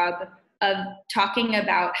good job of talking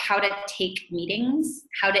about how to take meetings,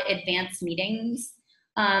 how to advance meetings.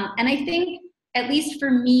 And I think, at least for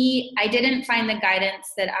me, I didn't find the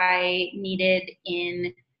guidance that I needed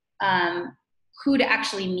in who to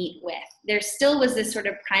actually meet with. There still was this sort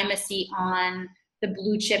of primacy on the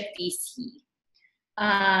blue chip VC.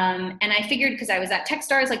 And I figured, because I was at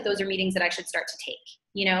Techstars, like those are meetings that I should start to take,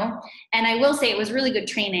 And I will say it was really good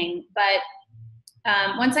training, but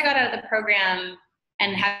once I got out of the program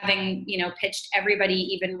and having, pitched everybody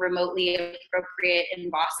even remotely appropriate in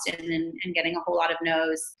Boston and getting a whole lot of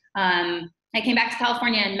no's, I came back to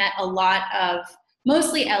California and met a lot of,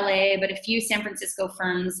 mostly LA, but a few San Francisco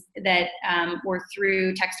firms that were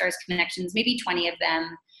through Techstars connections, maybe 20 of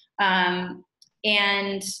them.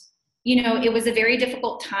 And, it was a very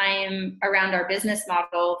difficult time around our business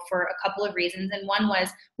model for a couple of reasons. And one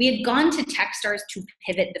was we had gone to Techstars to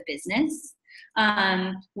pivot the business.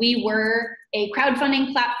 We were a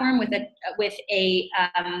crowdfunding platform with a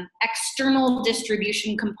external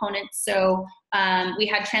distribution component. So we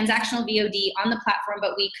had transactional VOD on the platform,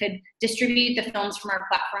 but we could distribute the films from our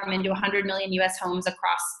platform into 100 million US homes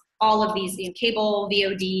across all of these, cable,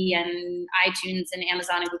 VOD, and iTunes, and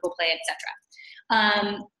Amazon, and Google Play, etc.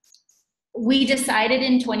 We decided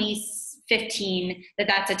in 2015 that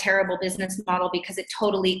that's a terrible business model because it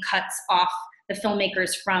totally cuts off the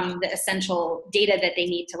filmmakers from the essential data that they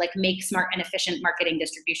need to like make smart and efficient marketing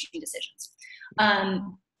distribution decisions.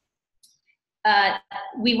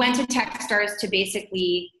 We went to Techstars to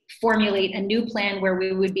basically formulate a new plan where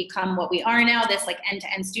we would become what we are now, this like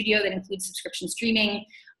end-to-end studio that includes subscription streaming.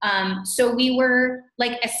 So we were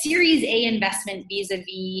like a Series A investment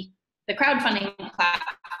vis-a-vis the crowdfunding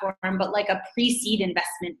platform, but like a pre-seed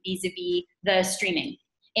investment vis-a-vis the streaming.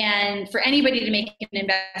 And for anybody to make an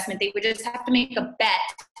investment, they would just have to make a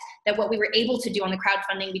bet that what we were able to do on the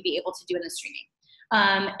crowdfunding, we'd be able to do in the streaming.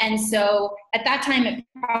 And so at that time, it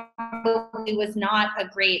probably was not a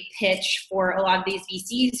great pitch for a lot of these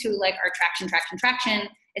VCs who like are traction,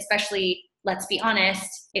 especially, let's be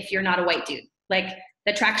honest, if you're not a white dude. Like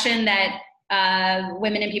the traction that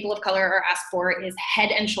women and people of color are asked for is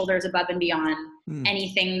head and shoulders above and beyond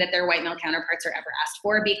anything that their white male counterparts are ever asked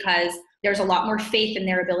for, because there's a lot more faith in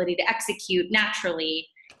their ability to execute naturally,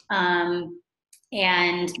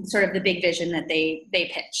 and sort of the big vision that they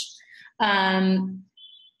pitch.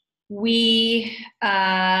 We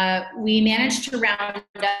managed to round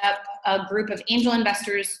up a group of angel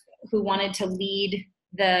investors who wanted to lead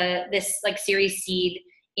this like Series Seed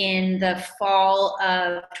in the fall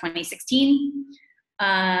of 2016.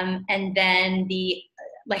 And then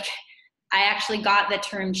I actually got the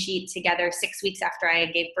term sheet together 6 weeks after I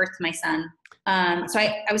gave birth to my son. So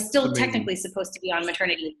I was still technically supposed to be on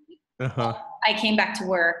maternity leave. I came back to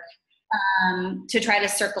work to try to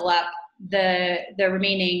circle up the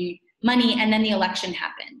remaining money, and then the election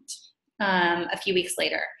happened a few weeks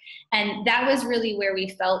later. And that was really where we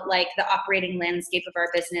felt like the operating landscape of our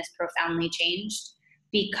business profoundly changed,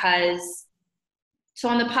 because so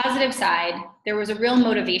on the positive side, there was a real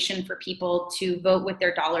motivation for people to vote with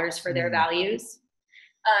their dollars for their values.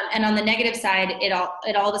 And on the negative side, it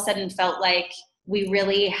all of a sudden felt like we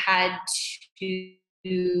really had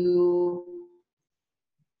to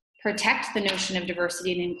protect the notion of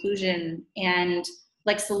diversity and inclusion and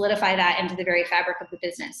like solidify that into the very fabric of the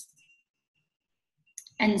business.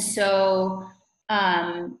 And so,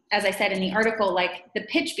 as I said in the article, like the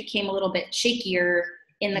pitch became a little bit shakier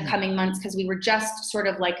in the coming months, because we were just sort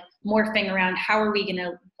of like morphing around how are we going to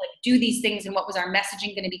like do these things and what was our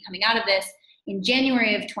messaging going to be coming out of this. In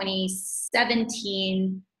January of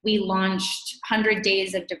 2017, we launched 100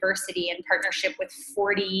 Days of Diversity in partnership with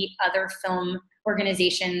 40 other film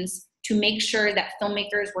organizations to make sure that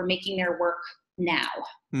filmmakers were making their work now.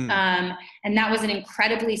 And that was an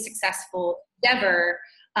incredibly successful endeavor,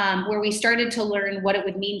 where we started to learn what it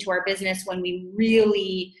would mean to our business when we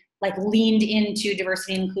really like leaned into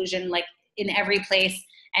diversity and inclusion, like in every place.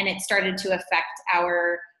 And it started to affect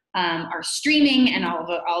our streaming and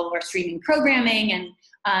all of our streaming programming. And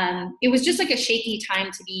it was just like a shaky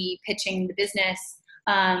time to be pitching the business.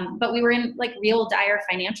 But we were in like real dire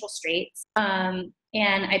financial straits. And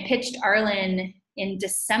I pitched Arlen in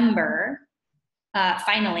December,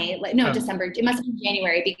 finally, December, it must have been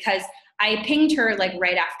January, because I pinged her like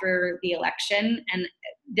right after the election. And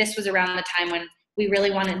this was around the time when we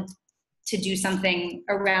really wanted to do something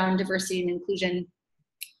around diversity and inclusion.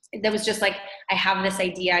 That was just like, I have this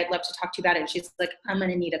idea, I'd love to talk to you about it. And she's like, I'm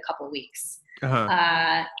going to need a couple weeks.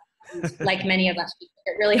 Like many of us, we took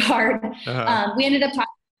it really hard. We ended up talking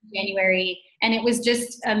in January, and it was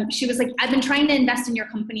just, she was like, I've been trying to invest in your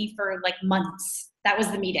company for like months. That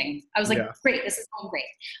was the meeting. I was like, great, this is going great.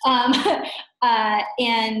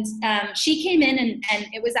 And she came in and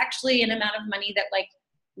it was actually an amount of money that like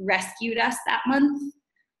rescued us that month.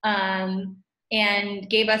 And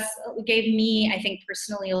gave me, I think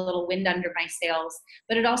personally, a little wind under my sails,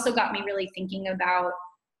 but it also got me really thinking about,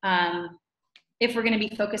 if we're going to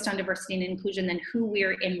be focused on diversity and inclusion, then who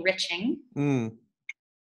we're enriching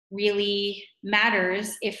really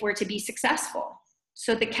matters if we're to be successful.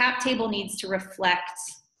 So the cap table needs to reflect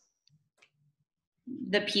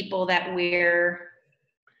the people that we're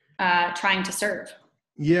trying to serve.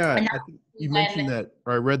 Yeah, I think you mentioned that,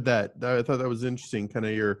 or I read that. I thought that was interesting, kind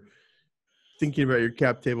of your thinking about your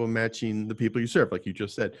cap table matching the people you serve, like you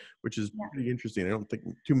just said, which is pretty interesting. I don't think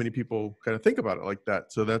too many people kind of think about it like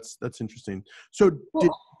that. So that's interesting. So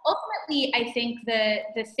ultimately, I think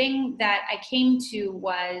the thing that I came to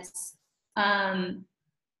was,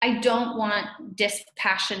 I don't want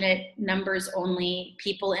dispassionate numbers only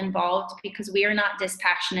people involved, because we are not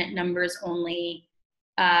dispassionate numbers only.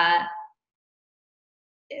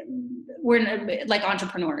 We're like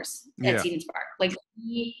entrepreneurs at Seed&Spark. Like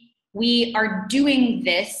we are doing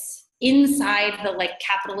this inside the like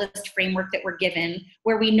capitalist framework that we're given,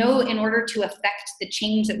 where we know in order to affect the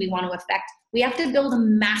change that we want to affect, we have to build a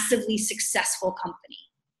massively successful company,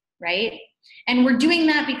 right? And we're doing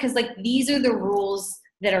that because like these are the rules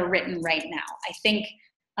that are written right now. I think,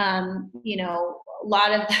 a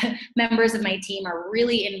lot of the members of my team are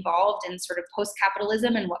really involved in sort of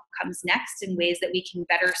post-capitalism and what comes next in ways that we can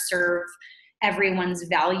better serve everyone's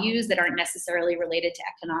values that aren't necessarily related to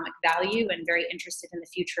economic value, and very interested in the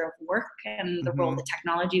future of work and the role that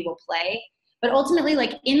technology will play. But ultimately,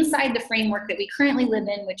 like inside the framework that we currently live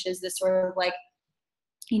in, which is this sort of like,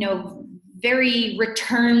 very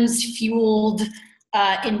returns fueled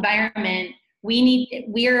environment,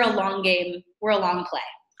 we're a long game, we're a long play.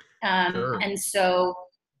 And so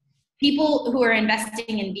people who are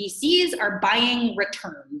investing in VCs are buying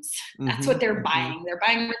returns. That's what they're buying. They're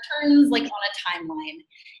buying returns like on a timeline,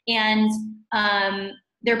 and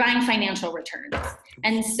they're buying financial returns.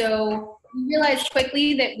 And so we realized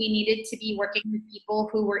quickly that we needed to be working with people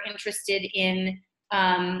who were interested in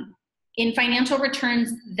financial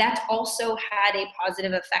returns that also had a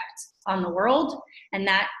positive effect on the world. And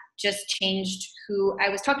that just changed who I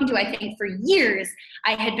was talking to. I think for years,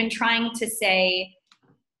 I had been trying to say,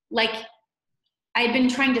 like, I had been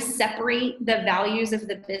trying to separate the values of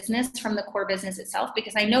the business from the core business itself,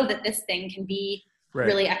 because I know that this thing can be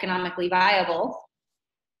really economically viable.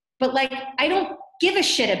 But like, I don't give a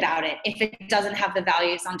shit about it if it doesn't have the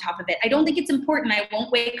values on top of it. I don't think it's important. I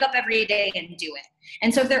won't wake up every day and do it.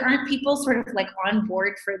 And so if there aren't people sort of like on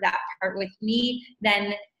board for that part with me,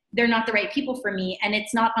 then they're not the right people for me. And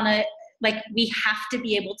it's not on a, like, we have to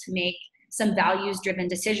be able to make some values driven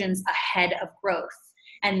decisions ahead of growth.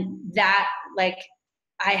 And that, like,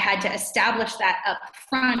 I had to establish that up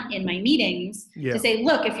front in my meetings to say,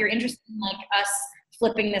 look, if you're interested in like us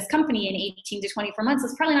flipping this company in 18 to 24 months,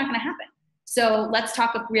 it's probably not going to happen. So let's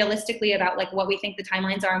talk realistically about like what we think the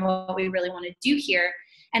timelines are and what we really want to do here.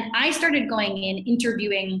 And I started going in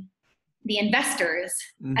interviewing the investors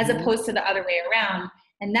as opposed to the other way around.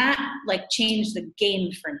 And that like changed the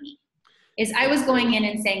game for me. Is I was going in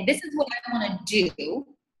and saying, this is what I want to do.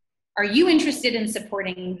 Are you interested in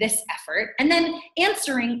supporting this effort? And then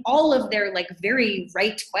answering all of their like very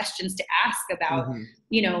right questions to ask about,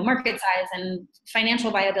 you know, market size and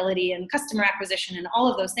financial viability and customer acquisition and all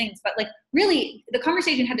of those things. But like really the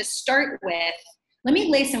conversation had to start with, let me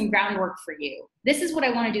lay some groundwork for you. This is what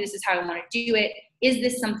I want to do. This is how I want to do it. Is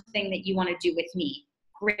this something that you want to do with me?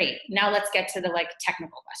 Great. Now let's get to the like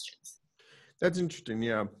technical questions. That's interesting.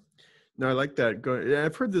 Yeah. No, I like that.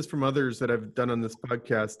 I've heard this from others that I've done on this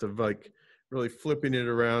podcast of like really flipping it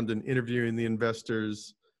around and interviewing the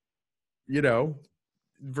investors, you know,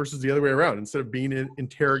 versus the other way around. Instead of being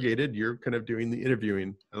interrogated, you're kind of doing the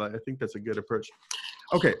interviewing. I think that's a good approach.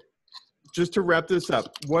 Okay. Just to wrap this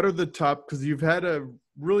up, what are the top, because you've had a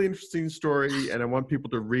really interesting story and I want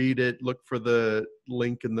people to read it, look for the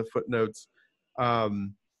link in the footnotes.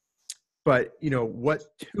 But, you know, what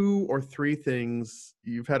 2 or 3 things,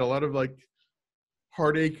 you've had a lot of like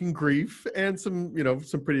heartache and grief and some, you know,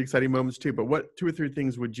 some pretty exciting moments too, but what 2 or 3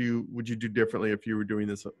 things would you do differently if you were doing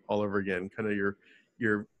this all over again? Kind of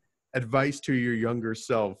your advice to your younger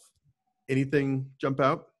self. Anything jump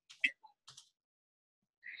out?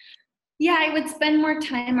 Yeah, I would spend more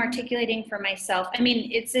time articulating for myself. I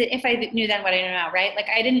mean, it's if I knew then what I know now, right? Like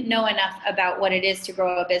I didn't know enough about what it is to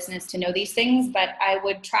grow a business to know these things, but I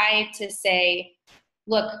would try to say,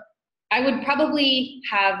 look, I would probably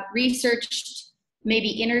have researched, maybe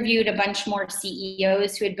interviewed a bunch more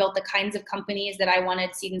CEOs who had built the kinds of companies that I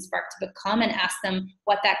wanted Seed&Spark to become and asked them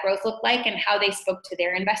what that growth looked like and how they spoke to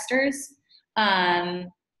their investors,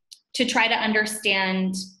 to try to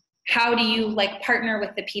understand how do you like partner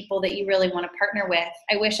with the people that you really want to partner with.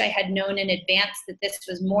 I wish I had known in advance that this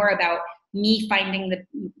was more about me finding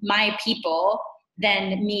my people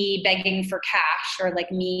than me begging for cash or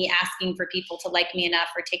like me asking for people to like me enough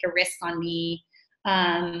or take a risk on me.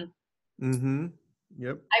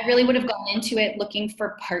 Yep. I really would have gone into it looking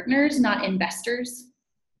for partners, not investors.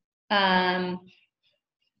 Yep.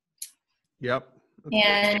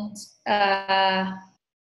 And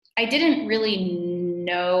I didn't really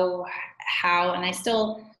know how, and I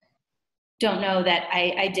still don't know that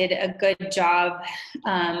I did a good job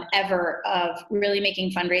ever of really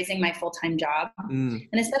making fundraising my full-time job. And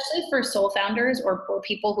especially for sole founders or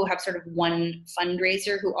people who have sort of one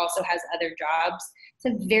fundraiser who also has other jobs, it's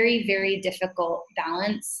a very, very difficult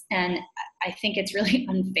balance. And I think it's really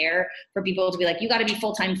unfair for people to be like, you got to be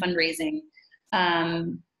full-time fundraising,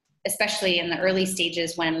 especially in the early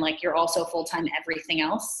stages when like you're also full-time everything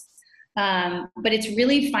else. But it's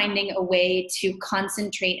really finding a way to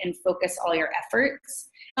concentrate and focus all your efforts.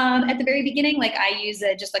 At the very beginning, like I use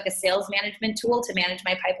just like a sales management tool to manage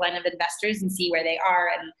my pipeline of investors and see where they are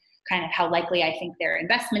and kind of how likely I think their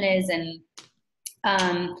investment is. And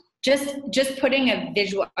just putting a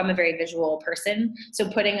visual, I'm a very visual person.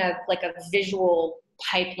 So putting a visual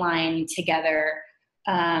pipeline together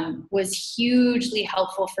was hugely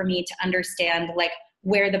helpful for me to understand like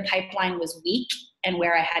where the pipeline was weak and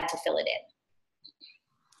where I had to fill it in.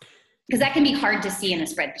 Because that can be hard to see in a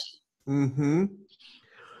spreadsheet.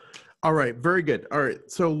 All right. Very good. All right.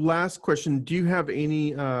 So last question. Do you have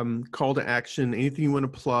any call to action, anything you want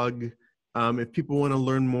to plug? If people want to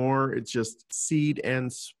learn more, it's just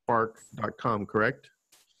seedandspark.com, correct?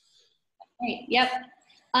 Right. Yep.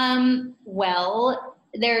 Well,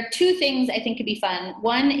 there are 2 things I think could be fun.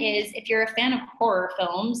 One is if you're a fan of horror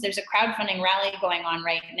films, there's a crowdfunding rally going on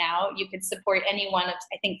right now. You could support any one of,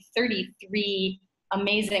 I think, 33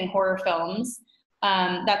 amazing horror films.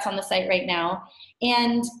 That's on the site right now.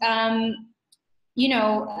 And, you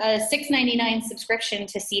know, a $6.99 subscription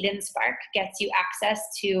to Seed&Spark gets you access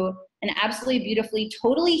to an absolutely beautifully,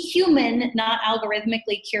 totally human, not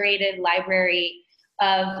algorithmically curated library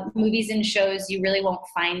of movies and shows you really won't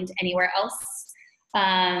find anywhere else.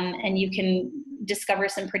 And you can discover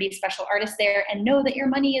some pretty special artists there and know that your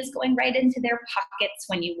money is going right into their pockets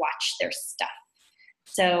when you watch their stuff.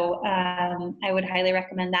 So I would highly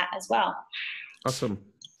recommend that as well. Awesome.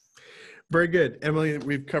 Very good. Emily,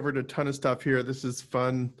 we've covered a ton of stuff here. This is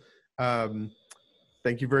fun.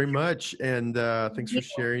 Thank you very much. And thanks for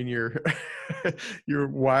sharing your your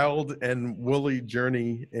wild and woolly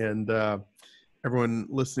journey. And everyone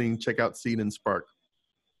listening, check out Seed&Spark.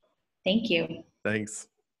 Thank you. Thanks.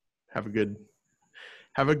 Have a good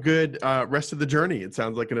rest of the journey. It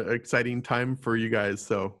sounds like an exciting time for you guys.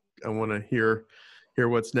 So I want to hear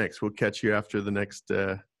what's next. We'll catch you after the next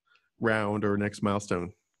round or next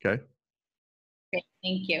milestone. Okay. Great.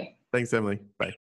 Thank you. Thanks, Emily. Bye.